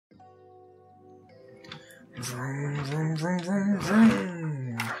Vroom, vroom, vroom, vroom,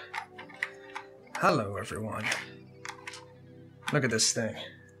 vroom. Hello, everyone. Look at this thing.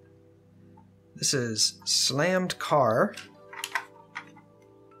 This is Slammed Car.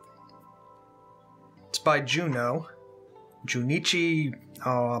 It's by Juno. Junichi.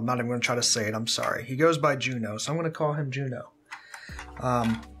 Oh, I'm not even going to try to say it. I'm sorry. He goes by Juno, so I'm going to call him Juno.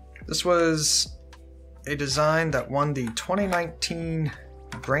 This was a design that won the 2019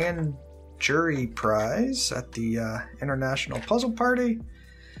 Grand Jury Prize at the International Puzzle Party.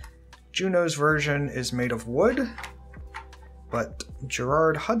 Juno's version is made of wood, but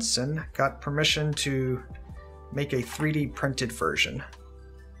Gerard Hudson got permission to make a 3D printed version.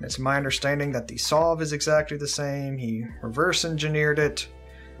 And it's my understanding that the solve is exactly the same. He reverse engineered it,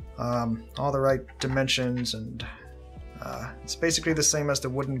 all the right dimensions, and it's basically the same as the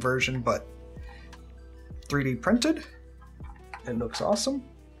wooden version, but 3D printed. It looks awesome.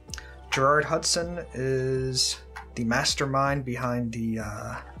 Gerard Hudson is the mastermind behind the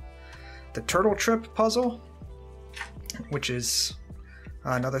Turtle Trip puzzle, which is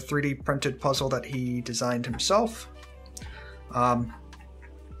another 3D printed puzzle that he designed himself. And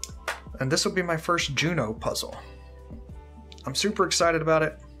this will be my first Juno puzzle. I'm super excited about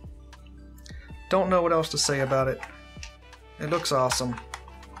it. Don't know what else to say about it. It looks awesome.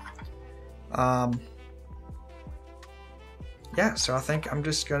 Yeah, so I think I'm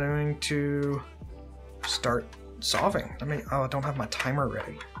just going to start solving. Oh, I don't have my timer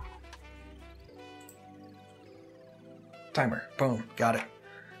ready. Timer, boom, got it.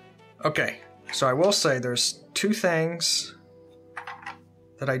 Okay, so I will say there's two things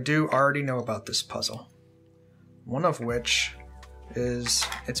that I do already know about this puzzle. One of which is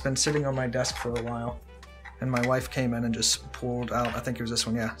it's been sitting on my desk for a while, and my wife came in and just pulled out, I think it was this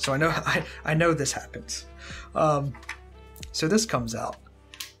one, yeah. So I know this happens. So this comes out.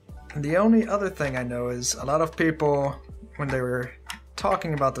 And the only other thing I know is a lot of people, when they were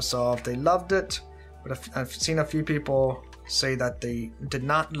talking about the solve, they loved it, but I've seen a few people say that they did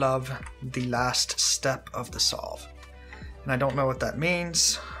not love the last step of the solve. And I don't know what that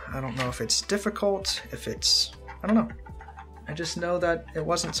means. I don't know if it's difficult, I don't know. I just know that it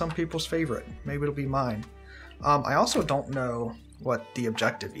wasn't some people's favorite. Maybe it'll be mine. I also don't know what the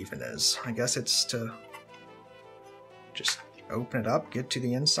objective even is. I guess it's to just open it up, get to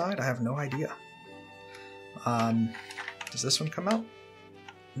the inside. I have no idea. Does this one come out?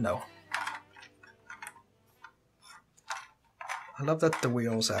 No. I love that the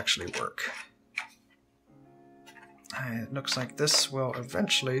wheels actually work. It looks like this will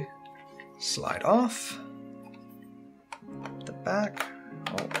eventually slide off. The back.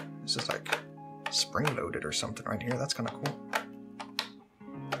 Oh, this is like spring-loaded or something right here. That's kind of cool.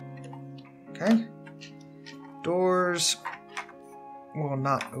 Okay. Doors will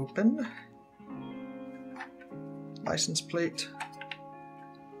not open. License plate.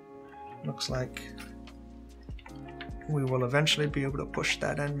 Looks like we will eventually be able to push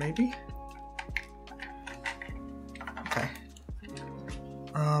that in, maybe. Okay.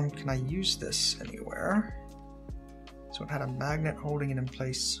 Can I use this anywhere? So it had a magnet holding it in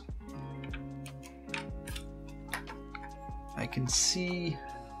place. I can see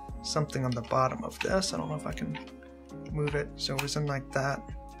something on the bottom of this. I don't know if I can move it. So it was in like that,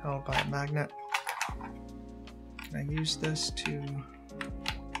 held by a magnet. Can I use this to...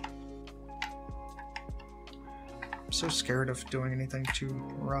 I'm so scared of doing anything too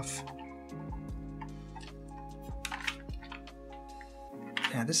rough.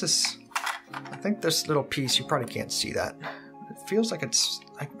 Yeah, this is... I think this little piece, you probably can't see that. It feels like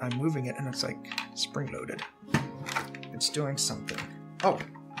I'm moving it and it's like spring-loaded. It's doing something. Oh,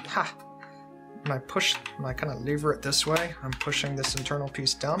 ha! When I kind of lever it this way, I'm pushing this internal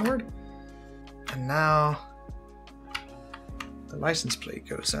piece downward. And now the license plate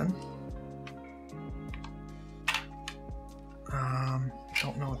goes in.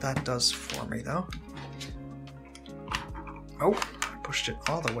 Don't know what that does for me though. Oh, I pushed it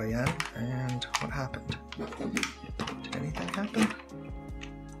all the way in, and what happened? Did anything happen?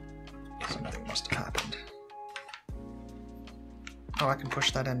 Something must have happened. Oh, I can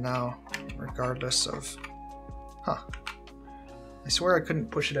push that in now, regardless of... Huh. I swear I couldn't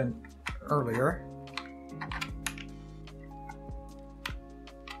push it in earlier.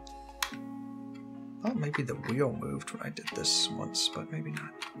 I thought maybe the wheel moved when I did this once, but maybe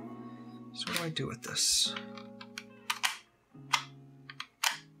not. So what do I do with this?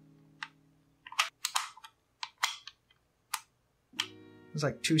 There's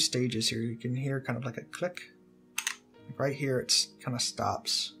like two stages here. You can hear kind of like a click. Right here it kind of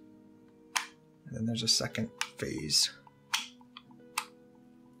stops. And then there's a second phase.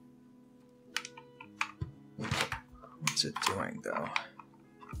 What's it doing though?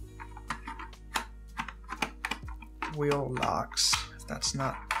 Wheel locks. If that's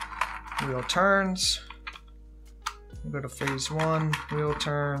not wheel turns, we'll go to phase 1, wheel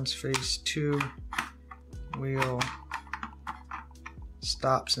turns, phase 2, wheel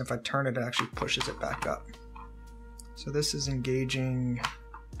stops, and if I turn it, it actually pushes it back up. So this is engaging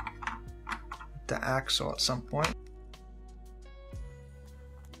the axle at some point.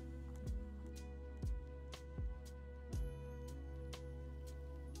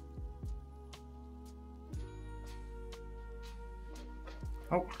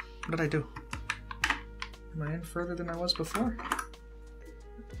 Oh, what did I do? Am I in further than I was before?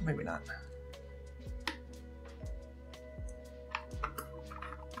 Maybe not.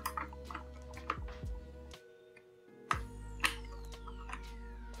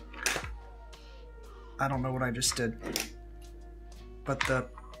 I don't know what I just did, but the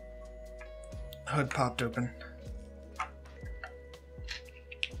hood popped open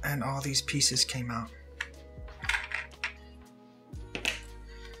and all these pieces came out.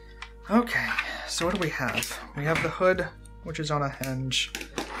 Okay, so what do we have? We have the hood, which is on a hinge.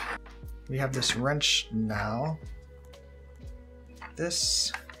 We have this wrench now.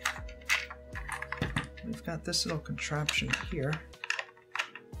 This, we've got this little contraption here.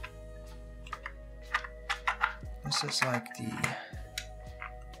 This is like the,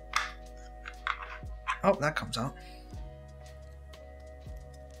 oh, that comes out.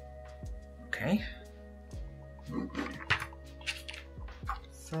 Okay.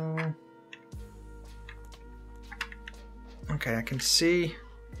 So, okay, I can see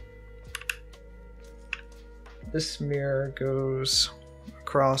this mirror goes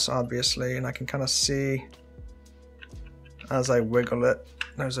across, obviously, and I can kind of see as I wiggle it,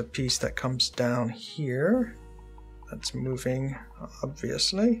 there's a piece that comes down here that's moving,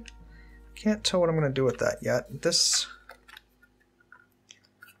 obviously. Can't tell what I'm going to do with that yet. This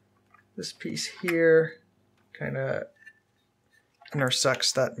piece here kind of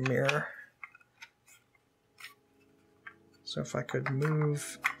intersects that mirror. So if I could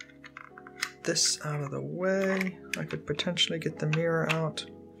move this out of the way, I could potentially get the mirror out.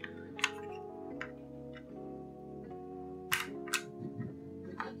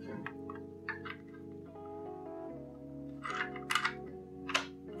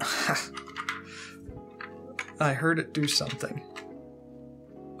 I heard it do something.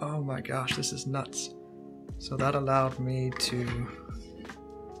 Oh my gosh, this is nuts. So that allowed me to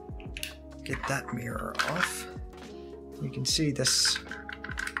get that mirror off. You can see this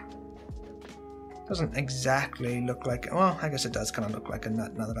doesn't exactly look like, well, I guess it does kind of look like a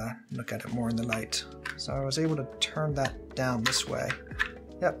nut now that I look at it more in the light. So I was able to turn that down this way.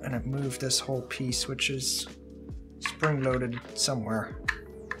 Yep, and it moved this whole piece, which is spring-loaded somewhere.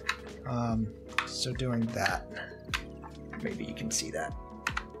 So doing that, maybe you can see that.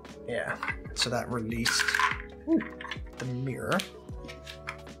 Yeah, so that released the mirror.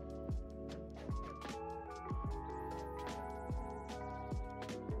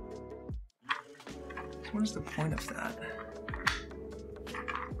 What is the point of that?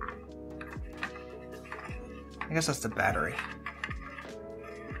 I guess that's the battery.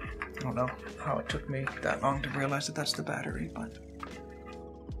 I don't know how it took me that long to realize that that's the battery, but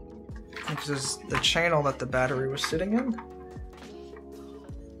because the channel that the battery was sitting in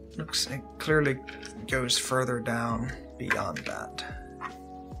looks, it clearly goes further down beyond that.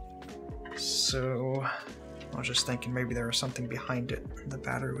 So I was just thinking maybe there was something behind it. The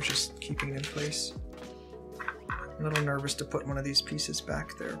battery was just keeping it in place. I'm a little nervous to put one of these pieces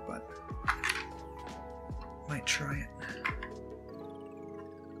back there, but might try it.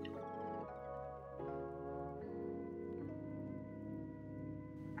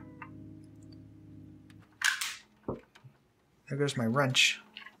 There goes my wrench.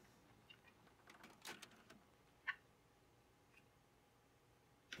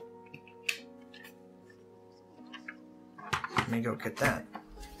 Let me go get that.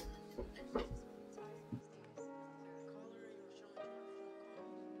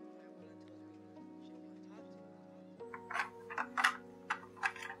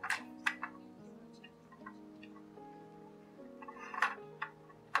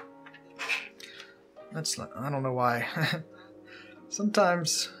 That's, I don't know why.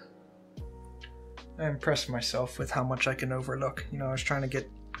 Sometimes I impress myself with how much I can overlook. You know, I was trying to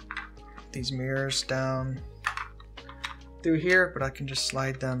get these mirrors down through here, but I can just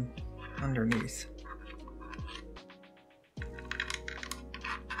slide them underneath.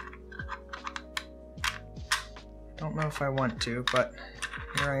 Don't know if I want to, but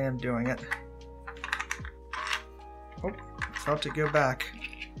here I am doing it. Oh, felt it go back.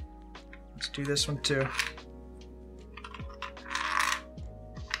 Let's do this one too.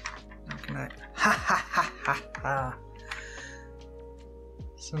 Connect. Ha ha ha ha ha.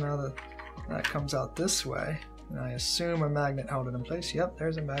 So now that comes out this way, and I assume a magnet held it in place. Yep,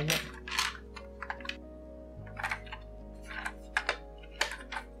 there's a magnet.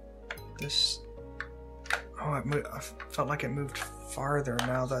 This... Oh, it moved, I felt like it moved farther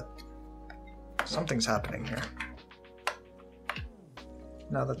now that something's happening here.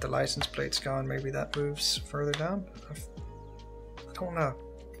 Now that the license plate's gone, maybe that moves further down? I don't know.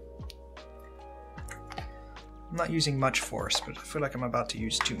 I'm not using much force, but I feel like I'm about to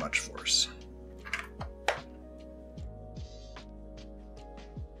use too much force.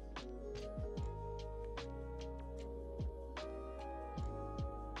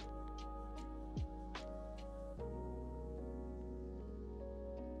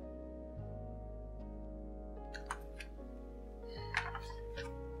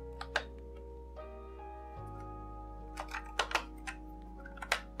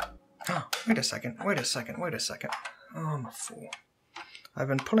 Oh, wait a second. Oh, I'm a fool. I've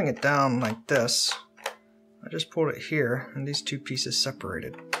been pulling it down like this. I just pulled it here, and these two pieces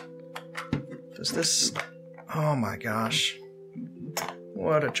separated. Does this... Oh my gosh.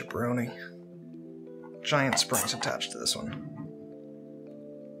 What a jabroni. Giant springs attached to this one.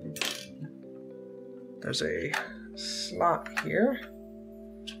 There's a slot here.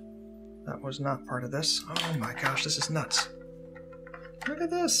 That was not part of this. Oh my gosh, this is nuts. Look at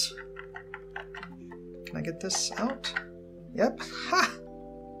this. Can I get this out? Yep. Ha!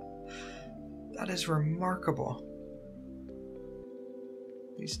 That is remarkable.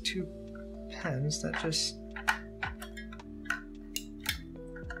 These two pens that just...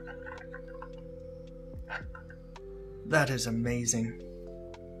 That is amazing.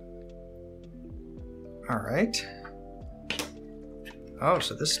 Alright. Oh,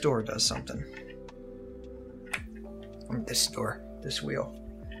 so this door does something. This door. This wheel.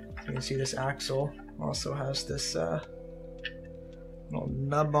 You can see this axle also has this little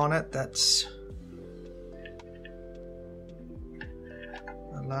nub on it that's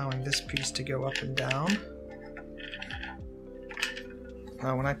allowing this piece to go up and down.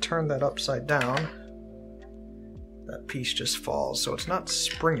 Now when I turn that upside down, that piece just falls, so it's not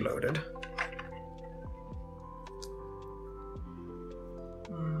spring-loaded.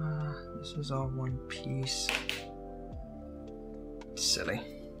 This is all one piece. Silly.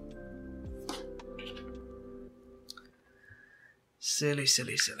 Silly,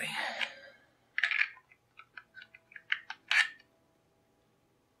 silly, silly.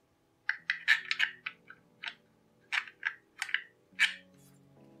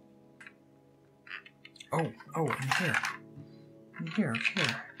 Oh, in here. In here,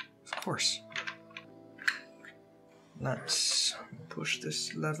 of course. Let's push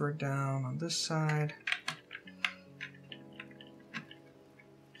this lever down on this side.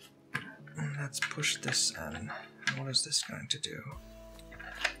 And let's push this in. What is this going to do?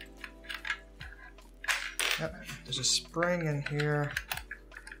 Yep, there's a spring in here.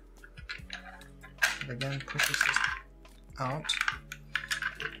 It again pushes this out.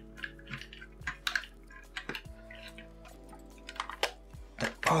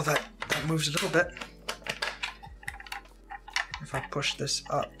 Oh, that moves a little bit. If I push this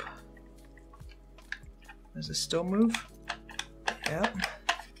up, does it still move? Yep.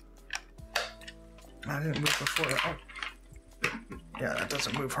 I didn't move before. Oh. Yeah, that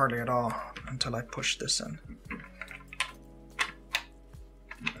doesn't move hardly at all until I push this in.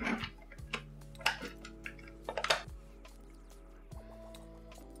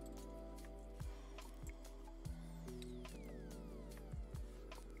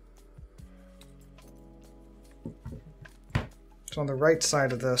 So on the right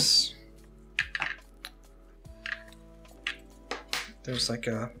side of this, there's like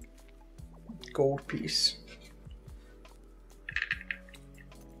a gold piece.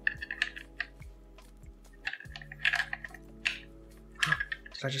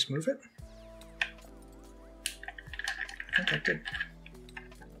 Did I just move it? I think I did.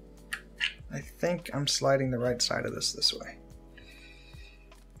 I think I'm sliding the right side of this way.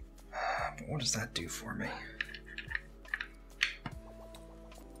 But what does that do for me?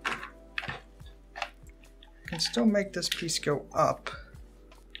 I can still make this piece go up.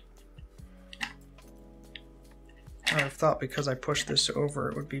 I would have thought because I pushed this over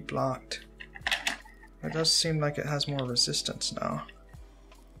it would be blocked. It does seem like it has more resistance now.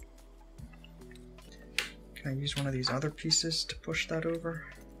 Can I use one of these other pieces to push that over?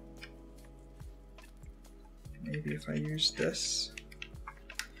 Maybe if I use this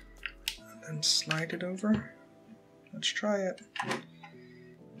and then slide it over. Let's try it.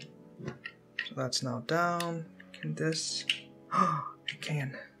 So that's now down. Can this? Oh, it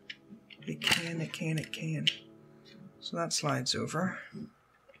can. It can. So that slides over.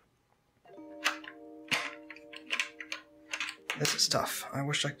 This is tough. I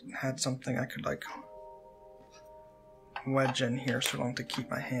wish I had something I could like wedge in here so I don't have to keep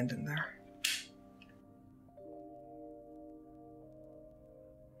my hand in there.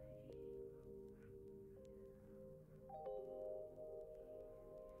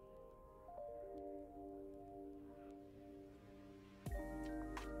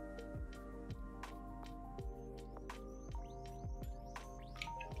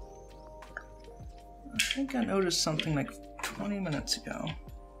 I think I noticed something like 20 minutes ago.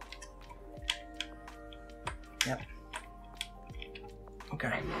 Yep.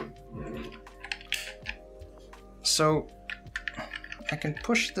 Okay. So I can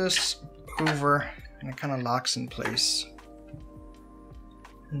push this over and it kind of locks in place.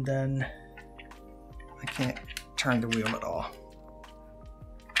 And then I can't turn the wheel at all.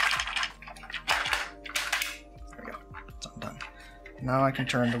 There we go. It's undone. Now I can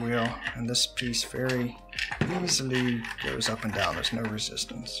turn the wheel and this piece very easily goes up and down. There's no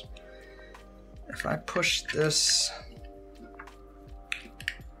resistance. If I push this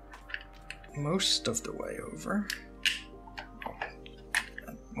most of the way over, oh,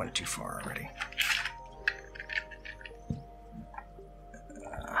 that went too far already.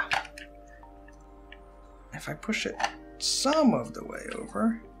 If I push it some of the way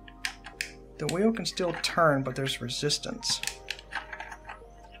over, the wheel can still turn, but there's resistance.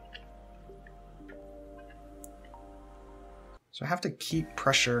 So I have to keep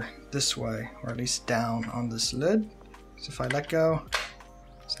pressure this way, or at least down on this lid. So if I let go,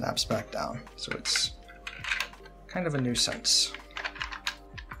 it snaps back down. So it's kind of a nuisance.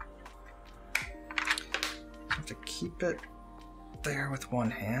 I have to keep it there with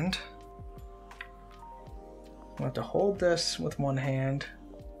one hand. I have to hold this with one hand,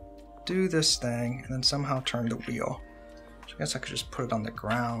 do this thing, and then somehow turn the wheel. So I guess I could just put it on the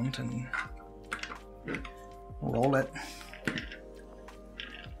ground and roll it.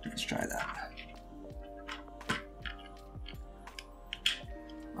 Let's try that.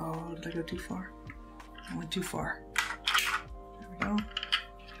 Oh, did I go too far? I went too far. There we go.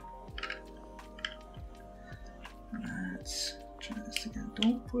 Let's try this again.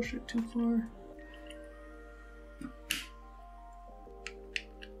 Don't push it too far.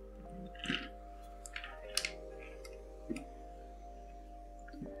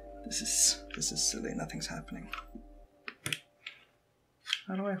 This is silly. Nothing's happening.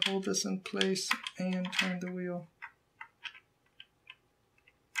 How do I hold this in place and turn the wheel?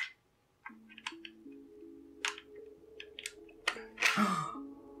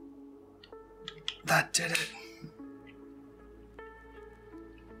 That did it.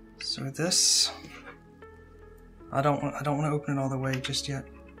 So this, I don't want to open it all the way just yet.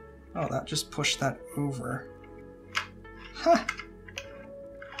 Oh, that just pushed that over. Ha!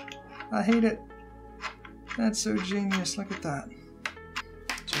 I hate it. That's so genius. Look at that.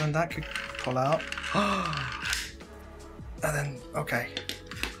 So then that could pull out. And then, okay.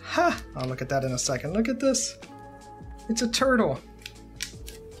 Ha! I'll look at that in a second. Look at this. It's a turtle.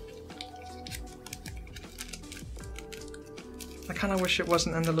 I kind of wish it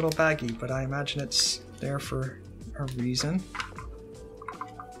wasn't in the little baggie, but I imagine it's there for a reason.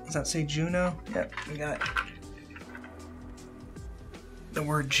 Does that say Juno? Yep, we got the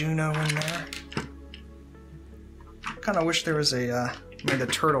word Juno in there. Kind of wish there was a the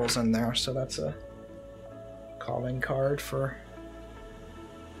turtles in there, so that's a calling card for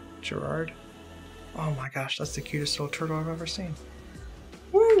Gerard. Oh my gosh, that's the cutest little turtle I've ever seen.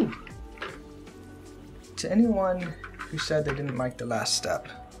 Woo! To anyone who said they didn't like the last step,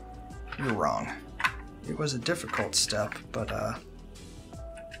 you're wrong. It was a difficult step, but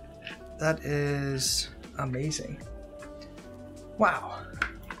that is amazing. Wow.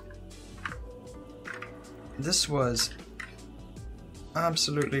 This was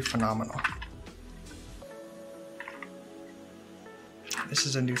absolutely phenomenal. This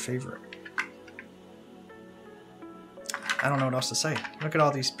is a new favorite. I don't know what else to say. Look at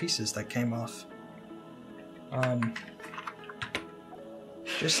all these pieces that came off.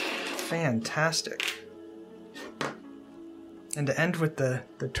 Just fantastic. And to end with the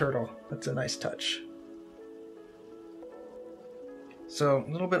turtle, that's a nice touch. So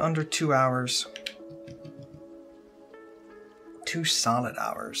a little bit under 2 hours. 2 solid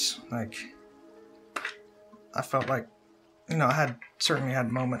hours. Like, I felt like, you know, I had certainly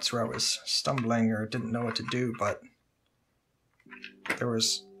had moments where I was stumbling or didn't know what to do, but there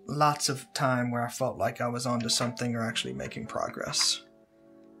was lots of time where I felt like I was onto something or actually making progress.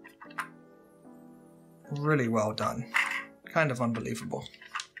 Really well done. Kind of unbelievable.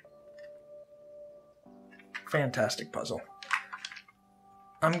 Fantastic puzzle.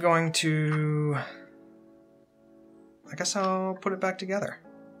 I'm going to... I guess I'll put it back together.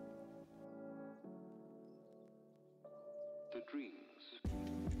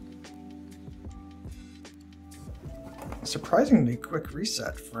 Surprisingly quick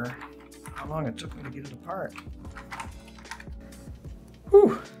reset for how long it took me to get it apart.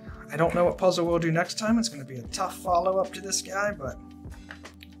 Whew. I don't know what puzzle we'll do next time. It's going to be a tough follow-up to this guy, but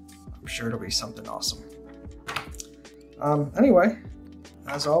I'm sure it'll be something awesome. Anyway,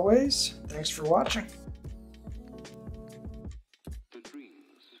 as always, thanks for watching.